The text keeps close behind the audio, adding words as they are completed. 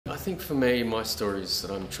think for me, my story is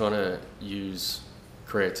that I'm trying to use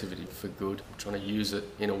creativity for good. I'm trying to use it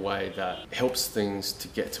in a way that helps things to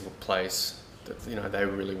get to a place that they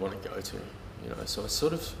really want to go to. So I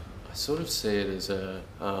sort of see it as a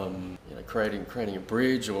creating a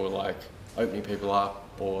bridge, or like opening people up,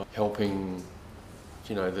 or helping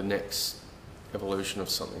the next evolution of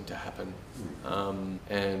something to happen,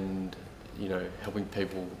 and helping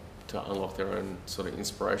people to unlock their own sort of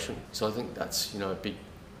inspiration. So I think that's a big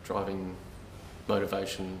driving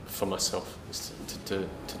motivation for myself, is to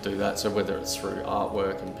do that. So whether it's through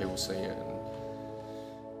artwork and people seeing it and